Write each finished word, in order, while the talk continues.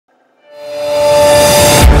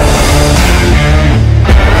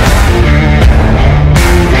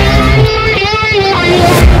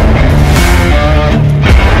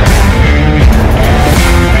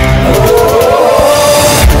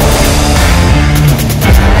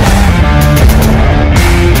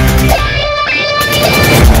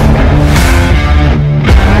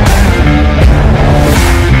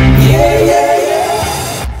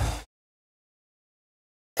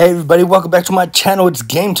Hey everybody, welcome back to my channel. It's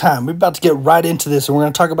game time. We're about to get right into this, and we're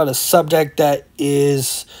going to talk about a subject that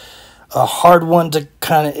is a hard one to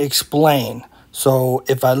kind of explain. So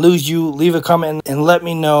if I lose you, leave a comment and let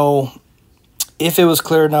me know if it was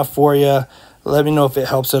clear enough for you. Let me know if it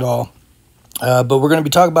helps at all. But we're going to be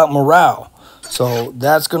talking about morale. So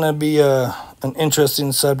that's going to be an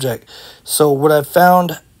interesting subject. So what I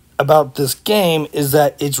found about this game is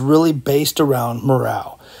that it's really based around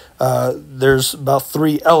morale. There's about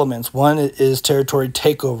 3 elements. One is territory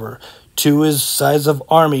takeover. 2 is size of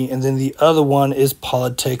army. And then the other one is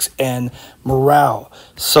politics and morale.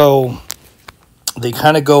 So they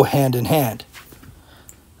kind of go hand in hand.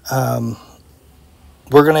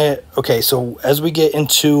 Okay, so as we get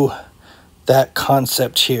into that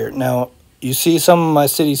concept here. Now, you see some of my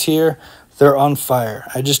cities here, they're on fire.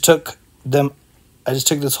 I just took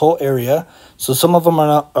this whole area. So some of them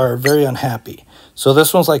are very unhappy. So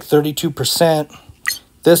this one's like 32%.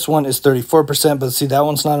 This one is 34%, but see, that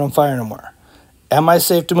one's not on fire no more. Am I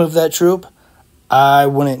safe to move that troop? I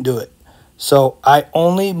wouldn't do it. So I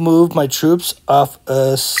only moved my troops off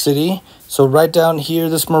a city. So right down here,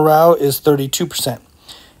 this morale is 32%.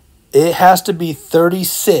 It has to be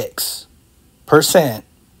 36%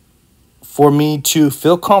 for me to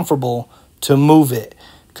feel comfortable to move it.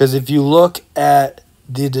 Because if you look at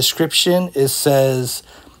the description, it says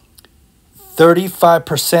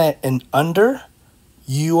 35% and under,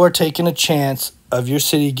 you are taking a chance of your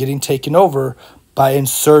city getting taken over by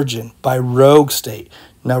insurgent, by rogue state.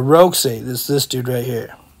 Now, rogue state is this dude right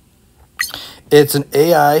here. It's an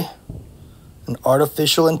AI, an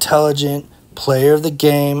artificial intelligent player of the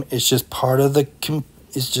game. It's just part of the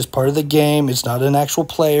game. It's not an actual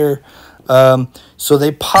player. So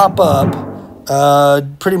they pop up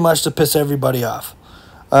pretty much to piss everybody off.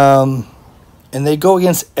 And they go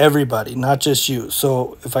against everybody, not just you.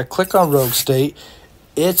 So if I click on Rogue State,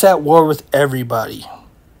 it's at war with everybody.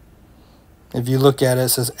 If you look at it, it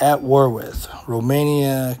says at war with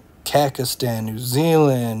Romania, Kazakhstan, New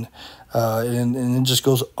Zealand, and it just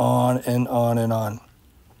goes on and on and on.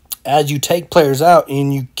 As you take players out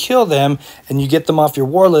and you kill them and you get them off your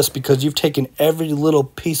war list because you've taken every little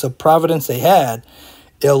piece of providence they had,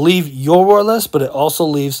 it'll leave your war list, but it also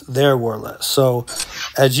leaves their war list. So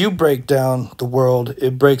as you break down the world,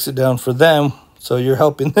 it breaks it down for them. So you're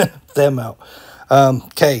helping them out.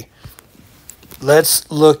 Okay,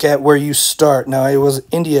 let's look at where you start. Now, it was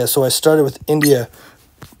India, so I started with India.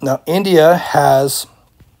 Now, India has,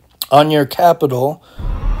 on your capital,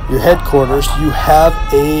 your headquarters, you have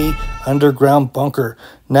a underground bunker.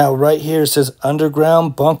 Now, right here it says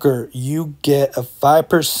underground bunker. You get a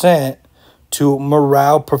 5% to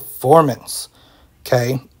morale performance.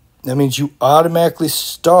 Okay, that means you automatically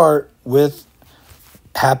start with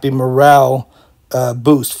happy morale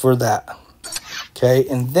boost for that. Okay,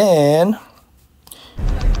 and then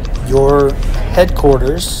your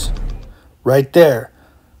headquarters right there,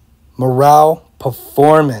 morale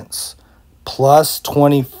performance plus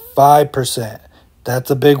 25%.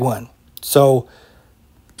 That's a big one. So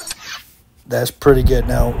that's pretty good.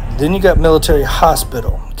 Now, then you got military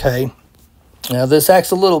hospital. Okay, now this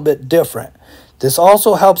acts a little bit different. This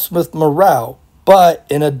also helps with morale, but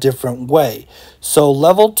in a different way. So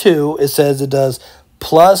level 2, it says it does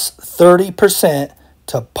plus 30%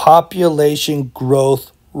 to population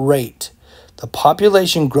growth rate. The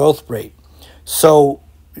population growth rate. So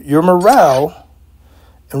your morale,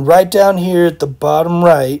 and right down here at the bottom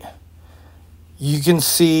right, you can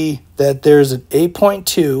see that there's an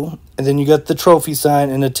 8.2, and then you got the trophy sign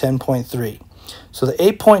and a 10.3. So the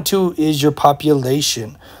 8.2 is your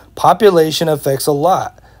population. Population affects a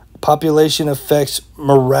lot. Population affects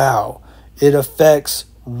morale. It affects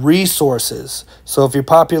resources. So if your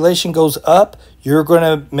population goes up, you're going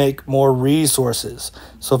to make more resources.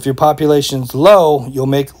 So if your population's low, you'll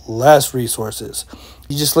make less resources.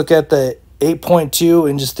 You just look at the 8.2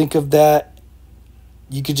 and just think of that.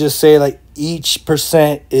 You could just say like each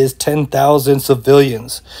percent is 10,000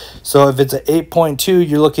 civilians. So if it's an 8.2,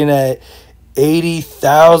 you're looking at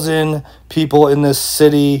 80,000 people in this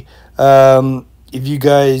city. If you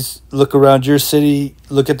guys look around your city,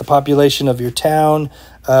 look at the population of your town,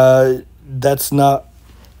 that's not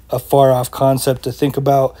a far off concept to think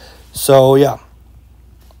about. So yeah,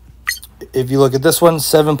 if you look at this one,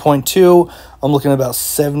 7.2, I'm looking at about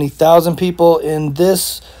 70,000 people in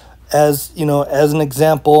this as, you know, as an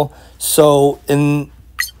example. So in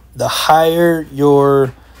the higher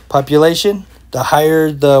your population, the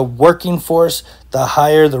higher the working force, the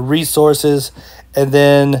higher the resources. And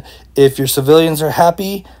then if your civilians are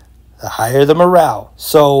happy, the higher the morale.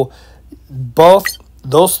 So both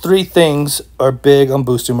those three things are big on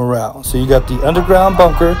boosting morale. So you got the underground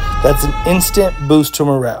bunker. That's an instant boost to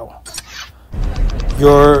morale.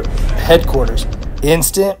 Your headquarters,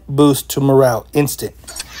 instant boost to morale, instant.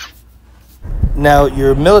 Now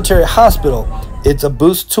your military hospital, it's a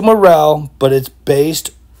boost to morale, but it's based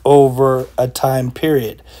over a time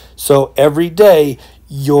period. So every day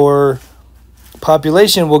your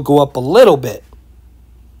population will go up a little bit,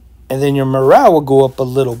 and then your morale will go up a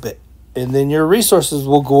little bit, and then your resources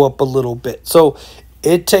will go up a little bit. So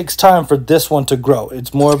it takes time for this one to grow.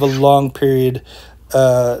 It's more of a long period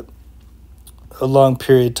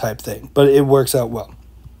type thing, but it works out well.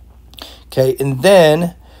 Okay, and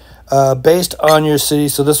then based on your city,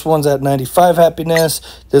 so this one's at 95 happiness,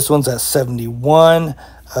 this one's at 71.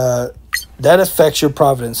 That affects your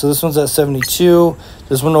providence. So this one's at 72.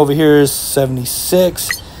 This one over here is 76.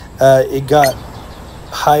 It got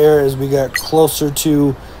higher as we got closer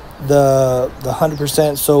to the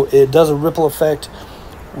 100%. So it does a ripple effect.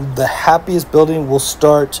 The happiest building will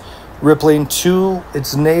start rippling to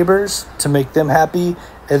its neighbors to make them happy,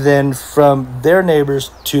 and then from their neighbors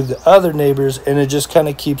to the other neighbors, and it just kind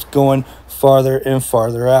of keeps going farther and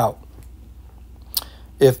farther out,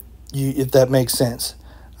 if that makes sense.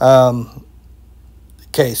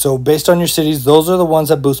 Okay, so based on your cities, those are the ones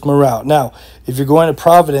that boost morale. Now, if you're going to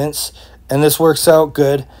Providence, and this works out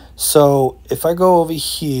good, so if I go over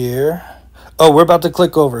here, oh, we're about to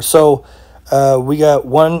click over. So we got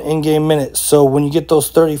 1 in-game minute. So when you get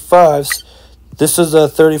those 35s, this is a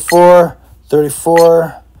 34,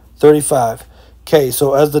 34, 35. Okay,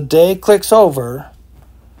 so as the day clicks over,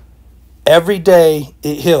 every day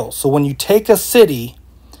it heals. So when you take a city,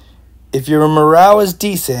 if your morale is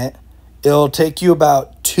decent, it'll take you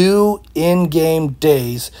about 2 in-game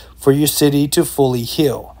days for your city to fully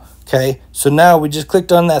heal. Okay, so now we just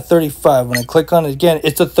clicked on that 35. When I click on it again,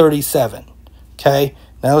 it's a 37. Okay,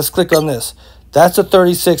 now let's click on this. That's a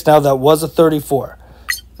 36. Now that was a 34.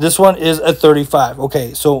 This one is a 35.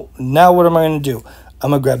 Okay, so now what am I going to do?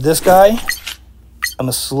 I'm going to grab this guy. I'm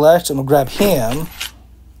going to select. I'm going to grab him.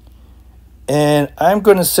 And I'm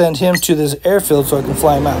going to send him to this airfield so I can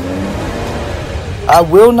fly him out. I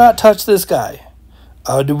will not touch this guy.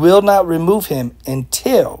 I will not remove him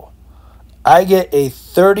until I get a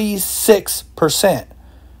 36%.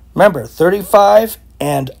 Remember, 35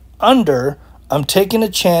 and under, I'm taking a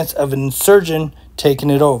chance of an insurgent taking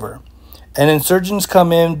it over. And insurgents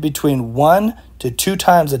come in between 1 to 2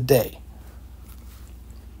 times a day.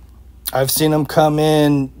 I've seen them come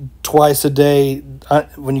in twice a day.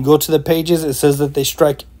 When you go to the pages, it says that they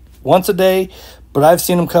strike once a day, but I've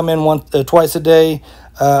seen them come in twice a day.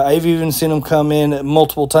 I've even seen them come in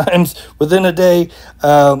multiple times within a day.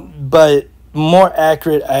 But more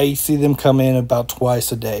accurate, I see them come in about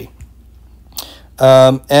twice a day.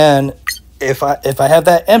 And if I have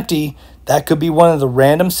that empty, that could be one of the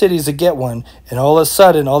random cities to get one. And all of a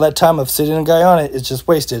sudden, all that time of sitting a guy on it is just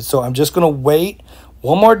wasted. So I'm just going to wait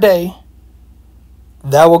one more day.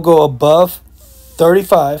 That will go above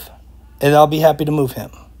 35, and I'll be happy to move him.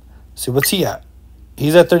 See, what's he at?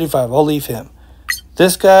 He's at 35. I'll leave him.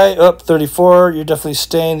 This guy, up 34. You're definitely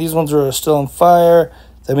staying. These ones are still on fire.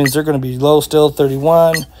 That means they're going to be low still,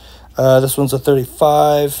 31. This one's a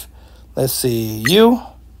 35. Let's see, you,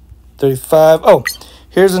 35. Oh,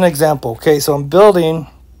 here's an example. Okay, so I'm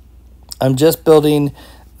just building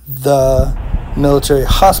the military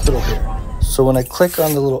hospital here. So when I click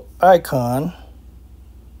on the little icon,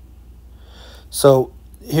 so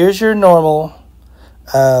here's your normal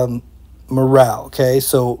morale. Okay,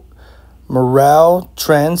 so morale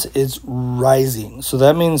trends is rising. So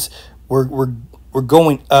that means we're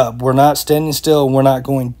going up. We're not standing still. We're not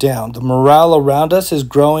going down. The morale around us is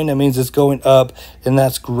growing. It means it's going up, and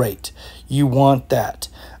that's great. You want that.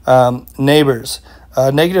 Neighbors,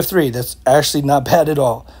 -3. That's actually not bad at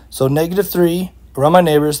all. So -3 around my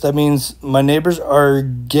neighbors. That means my neighbors are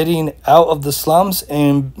getting out of the slums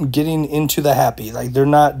and getting into the happy. Like, they're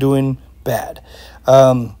not doing bad.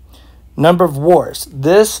 Number of wars.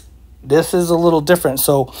 This is a little different.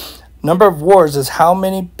 So number of wars is how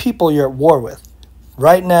many people you're at war with.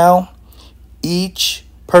 Right now, each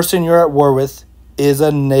person you're at war with is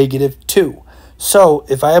a -2. So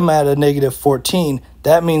if I am at a -14,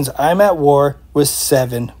 that means I'm at war with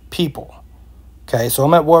 7 people. Okay, so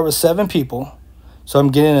I'm at war with 7 people. So I'm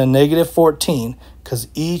getting a -14 because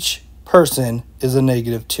each person is a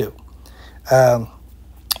 -2.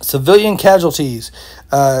 Civilian casualties.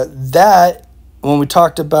 That, when we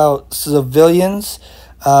talked about civilians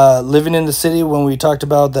living in the city, when we talked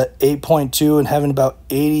about the 8.2 and having about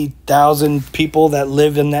 80,000 people that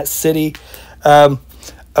live in that city,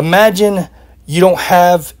 imagine you don't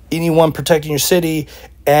have anyone protecting your city,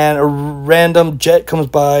 and a random jet comes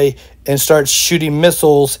by and starts shooting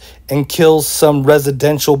missiles and kills some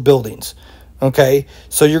residential buildings. Okay,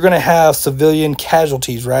 so you're going to have civilian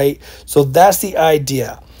casualties, right? So that's the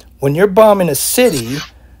idea. When you're bombing a city,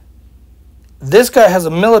 this guy has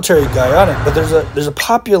a military guy on it, but there's a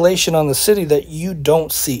population on the city that you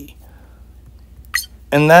don't see.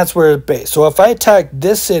 And that's where it's based. So if I attack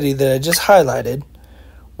this city that I just highlighted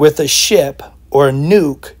with a ship or a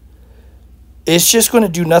nuke, it's just going to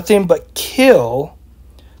do nothing but kill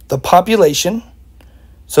the population,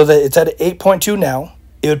 so that it's at 8.2 now.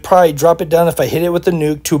 It would probably drop it down if I hit it with the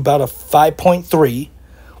nuke to about a 5.3,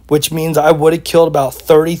 which means I would have killed about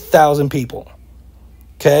 30,000 people.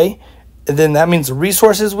 Okay? And then that means the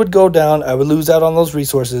resources would go down. I would lose out on those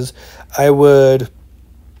resources.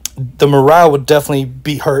 The morale would definitely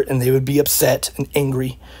be hurt, and they would be upset and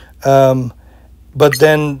angry. But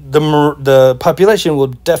then the population will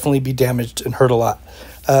definitely be damaged and hurt a lot.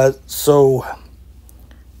 So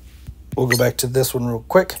we'll go back to this one real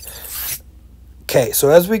quick. Okay, so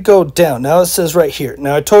as we go down, now it says right here.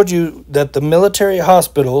 Now I told you that the military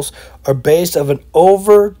hospitals are based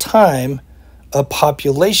over time of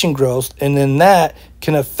population growth, and then that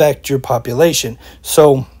can affect your population.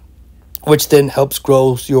 So, which then helps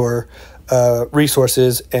grow your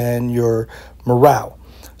resources and your morale.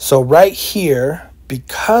 So right here,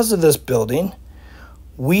 because of this building,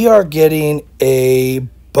 we are getting a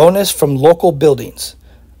bonus from local buildings,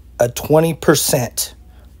 a 20%,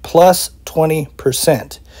 plus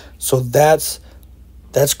 20%. So that's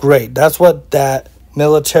great. That's what that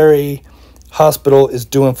military hospital is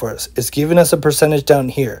doing for us. It's giving us a percentage down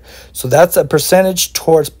here. So that's a percentage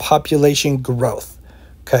towards population growth.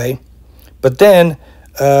 Okay. But then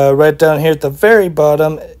right down here at the very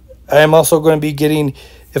bottom, I am also going to be getting,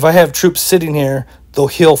 if I have troops sitting here, they'll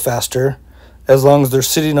heal faster. As long as they're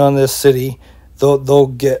sitting on this city, they'll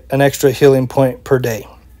get an extra healing point per day.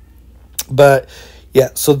 But yeah,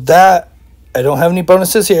 so that, I don't have any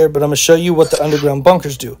bonuses here, but I'm going to show you what the underground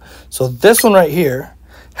bunkers do. So this one right here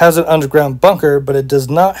has an underground bunker, but it does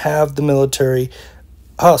not have the military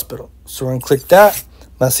hospital. So we're going to click that.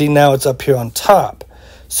 Now see, now it's up here on top.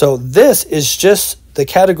 So this is just the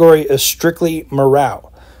category of strictly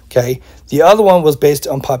morale. Okay, the other one was based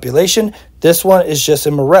on population. This one is just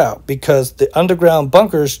in morale, because the underground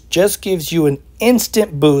bunkers just gives you an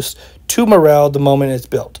instant boost to morale the moment it's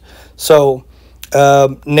built. So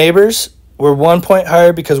neighbors, we're 1 point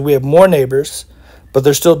higher because we have more neighbors, but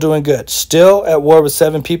they're still doing good. Still at war with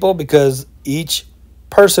 7 people, because each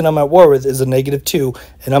person I'm at war with is a -2,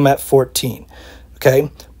 and I'm at 14.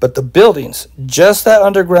 Okay, but the buildings, just that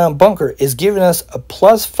underground bunker, is giving us a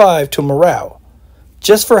 +5 to morale.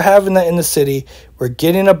 Just for having that in the city, we're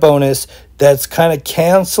getting a bonus that's kind of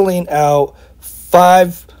canceling out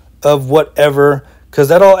 5 of whatever, because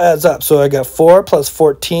that all adds up. So I got 4 plus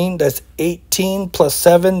 14, that's 18, plus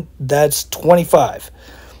 7, that's 25.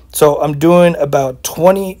 So I'm doing about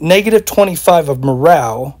 -25 of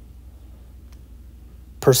morale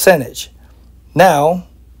percentage. Now,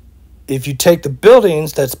 if you take the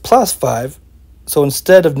buildings, that's +5. So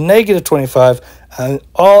instead of -25, in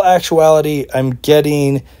all actuality, I'm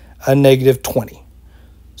getting a -20.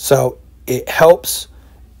 So it helps.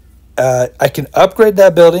 I can upgrade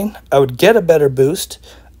that building. I would get a better boost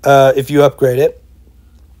if you upgrade it.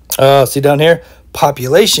 See down here,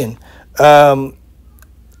 population. The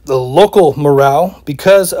local morale,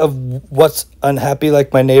 because of what's unhappy,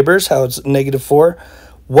 like my neighbors, how it's -4.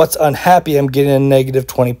 What's unhappy, I'm getting a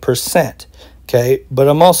 -20%. Okay, but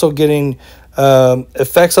I'm also getting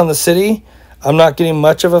effects on the city. I'm not getting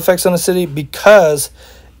much of effects on the city, because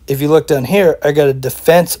if you look down here, I got a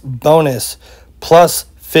defense bonus plus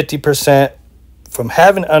 50% from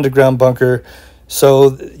having an underground bunker.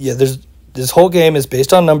 So yeah, this whole game is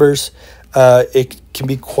based on numbers. It can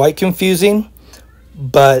be quite confusing,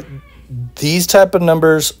 but these type of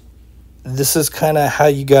numbers, this is kind of how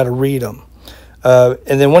you got to read them.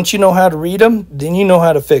 And then once you know how to read them, then you know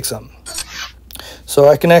how to fix them. So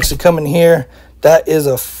I can actually come in here. That is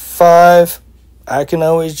a 5. I can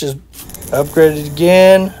always just upgrade it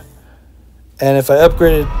again. And if I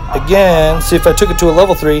upgrade it again, see, if I took it to a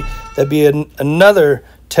level 3, that'd be another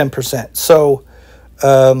 10%. So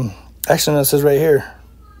actually, no, it says right here,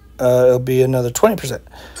 it'll be another 20%.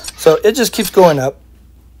 So it just keeps going up.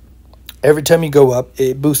 Every time you go up,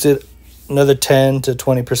 it boosts it another 10 to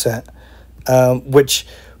 20%, which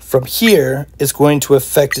from here is going to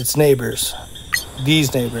affect its neighbors,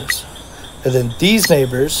 these neighbors. And then these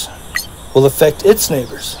neighbors will affect its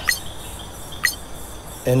neighbors.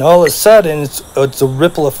 And all of a sudden, it's a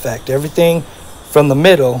ripple effect. Everything from the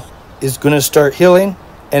middle is going to start healing,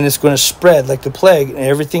 and it's going to spread like the plague, and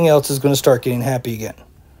everything else is going to start getting happy again.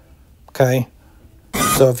 Okay?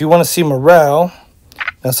 So if you want to see morale,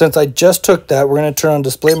 now since I just took that, we're going to turn on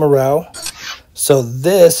display morale. So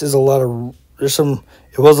this is a lot of,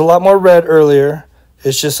 it was a lot more red earlier.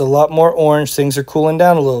 It's just a lot more orange. Things are cooling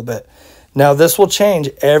down a little bit. Now this will change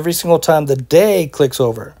every single time the day clicks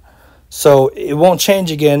over. So it won't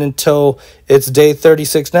change again until it's day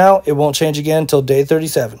 36 now. It won't change again until day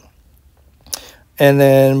 37. And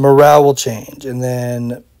then morale will change. And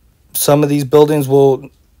then some of these buildings will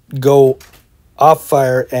go off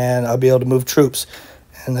fire and I'll be able to move troops.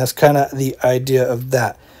 And that's kind of the idea of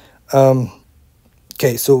that.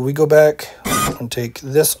 Okay, so we go back and take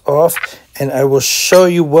this off, and I will show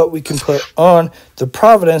you what we can put on the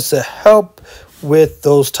Providence to help with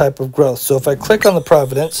those type of growth. So if I click on the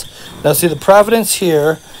Providence, now see the Providence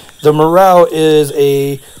here, the morale is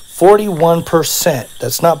a 41%.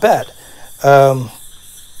 That's not bad.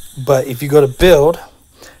 But if you go to build,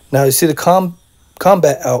 now you see the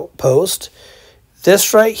combat outpost.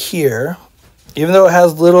 This right here, even though it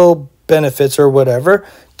has little benefits or whatever,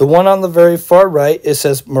 the one on the very far right, it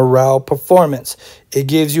says morale performance. It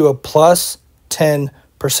gives you a plus 10%.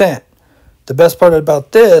 The best part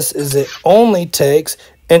about this is it only takes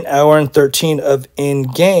an hour and 13 of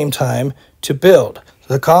in-game time to build.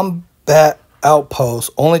 The combat outpost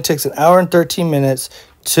only takes an hour and 13 minutes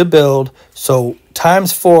to build. So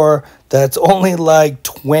times 4, that's only like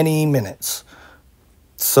 20 minutes.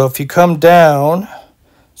 So if you come down,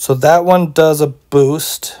 so that one does a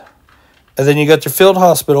boost. And then you got your field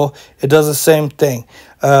hospital. It does the same thing.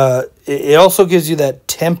 It also gives you that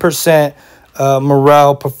 10%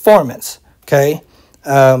 morale performance. Okay.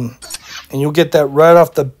 And you'll get that right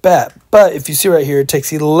off the bat. But if you see right here, it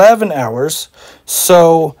takes 11 hours.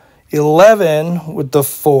 So 11 with the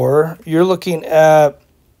 4, you're looking at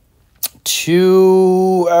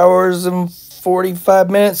 2 hours and 45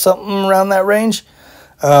 minutes, something around that range.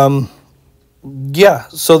 Yeah,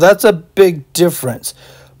 so that's a big difference.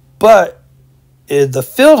 But the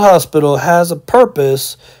field hospital has a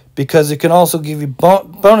purpose because it can also give you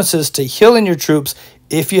bonuses to healing your troops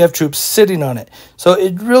if you have troops sitting on it. So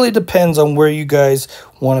it really depends on where you guys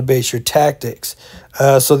want to base your tactics.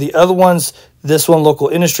 So the other ones, this one, local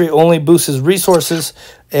industry, only boosts resources.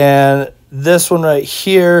 And this one right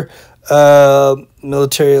here,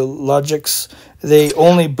 military logics, they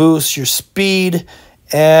only boost your speed.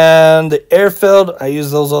 And the airfield, I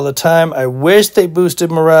use those all the time. I wish they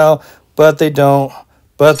boosted morale, but they don't.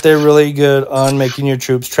 But they're really good on making your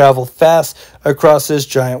troops travel fast across this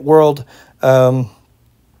giant world.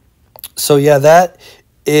 So yeah, that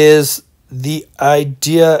is the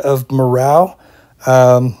idea of morale.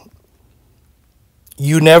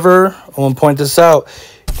 You never, I want to point this out,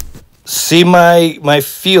 see my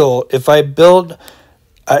fuel. If I build,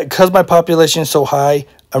 because my population is so high,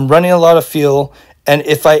 I'm running a lot of fuel. And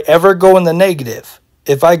if I ever go in the negative,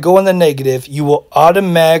 you will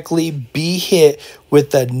automatically be hit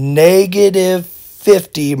with a negative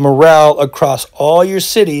 50 morale across all your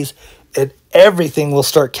cities, and everything will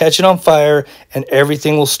start catching on fire and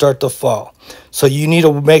everything will start to fall. So you need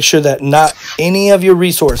to make sure that not any of your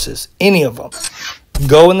resources, any of them,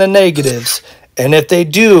 go in the negatives. And if they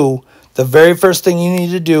do, the very first thing you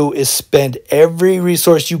need to do is spend every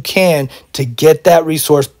resource you can to get that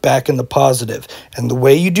resource back in the positive. And the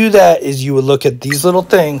way you do that is you would look at these little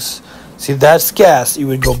things. See, that's gas. You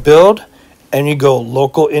would go build, and you go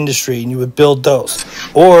local industry, and you would build those.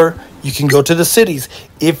 Or you can go to the cities.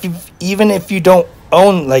 Even if you don't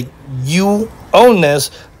own, like you own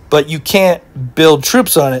this, but you can't build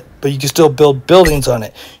troops on it, but you can still build buildings on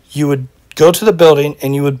it. You would go to the building,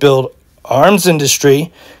 and you would build arms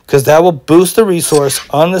industry, because that will boost the resource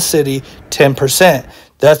on the city 10%.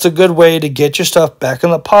 That's a good way to get your stuff back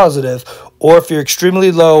in the positive, or if you're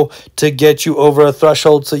extremely low, to get you over a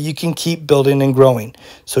threshold so you can keep building and growing.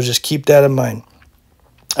 So just keep that in mind.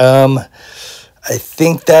 I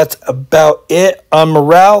think that's about it on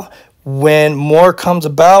morale. When more comes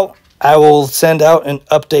about, I will send out an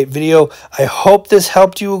update video. I hope this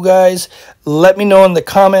helped you guys. Let me know in the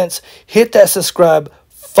comments. Hit that subscribe.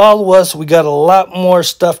 Follow us. We got a lot more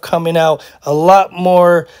stuff coming out, a lot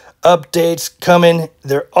more updates coming.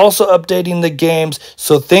 They're also updating the games,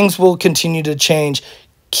 so things will continue to change.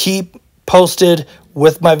 Keep posted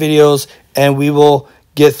with my videos, and we will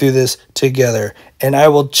get through this together. And I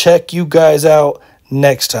will check you guys out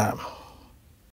next time.